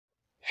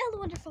Hello,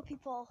 wonderful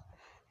people.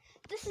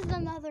 This is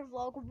another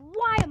vlog.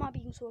 Why am I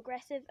being so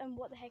aggressive? And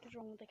what the heck is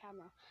wrong with the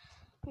camera?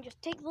 Let me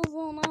just take this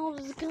one out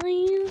of the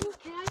clean.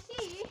 Can I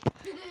see?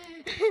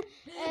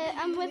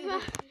 I'm with my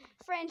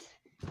friend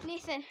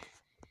Nathan.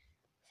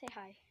 Say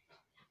hi.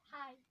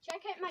 Hi.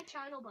 Check out my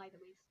channel, by the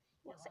way.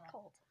 What's it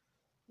called?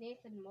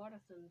 Nathan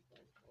Morrison.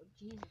 Oh,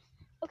 Jesus.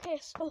 Okay,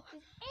 so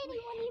Does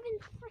anyone even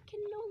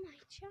freaking know my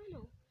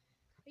channel?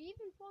 Are you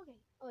even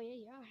vlogging? Oh, yeah,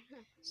 you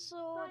are.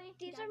 Sorry,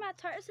 these guys. are my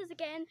tortoises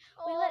again.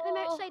 We let them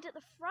outside at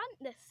the front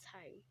this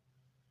time.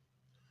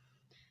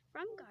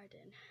 Front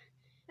garden.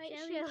 Right,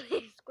 Shelly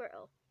Shelly.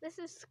 Squirrel. This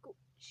is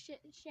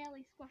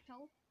Shelly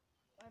Squirtle,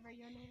 whatever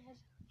your name is.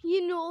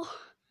 You know,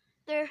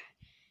 they're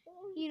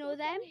Oh, you know so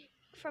them funny.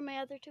 from my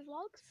other two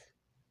vlogs.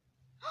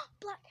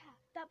 Black cat.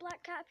 That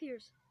black cat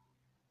appears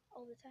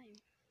all the time.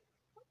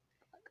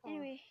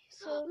 Anyway,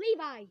 so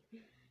Levi.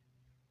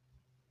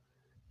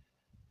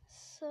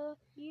 so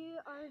You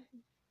are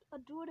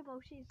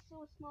adorable. She's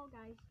so small,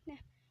 guys.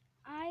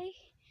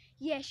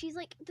 yeah, she's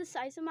like the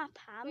size of my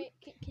palm. Wait,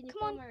 can you Come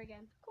film on. her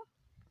again? Come on.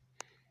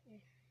 Yeah.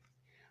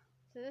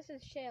 So this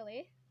is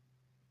Shelly,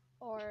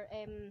 or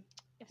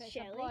if it's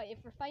Shelly. a boy,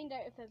 if we find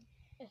out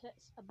if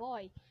it's a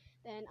boy,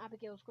 then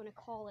Abigail's going to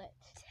call it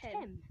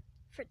Tim.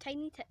 For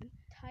Tiny Tim.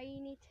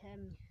 Tiny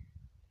Tim.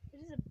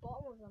 What does the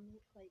bottom of them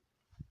look like?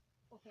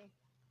 Okay.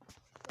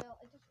 Well,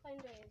 I just found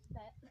out is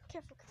that.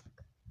 Careful.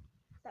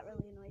 That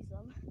really annoys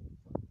them.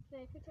 Can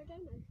I put her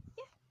down now?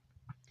 Yeah.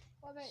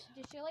 What about?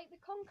 Does she like the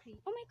concrete?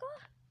 Oh my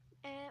god.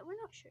 We're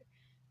not sure.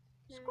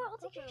 No, Squirrel,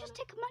 did put you her just on it.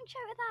 take a munch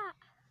out of that?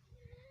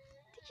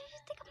 Did you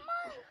just take a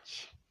munch?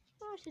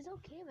 Oh, she's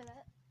okay with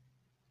it.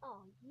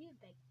 Oh, you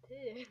big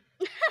poo.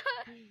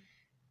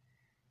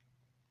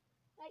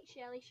 Right,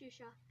 Shelly,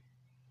 shusha.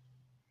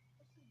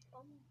 What's his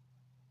bum?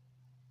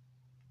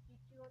 Do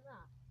you want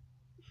that?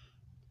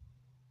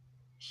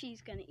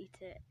 She's gonna eat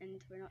it,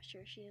 and we're not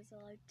sure she is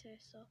allowed to.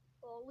 So.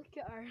 Oh, look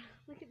at her.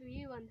 Look at the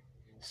wee one.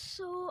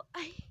 So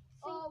I think.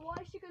 Oh,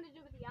 what is she going to do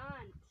with the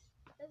ant?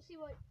 Let's see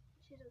what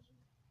she does.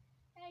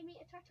 Hey, meet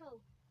a turtle.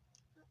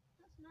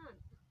 That's an ant.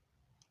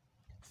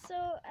 So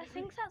I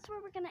think that's where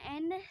we're gonna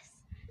end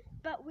this,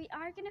 but we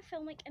are gonna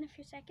film like in a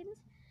few seconds.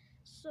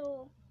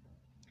 So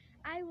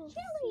I will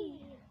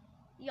see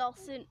y'all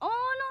soon.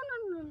 Oh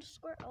no,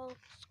 Squirtle,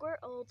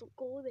 don't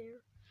go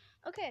there.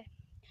 Okay.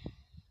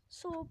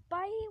 So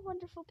bye,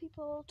 wonderful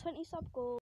people. 20 sub goal.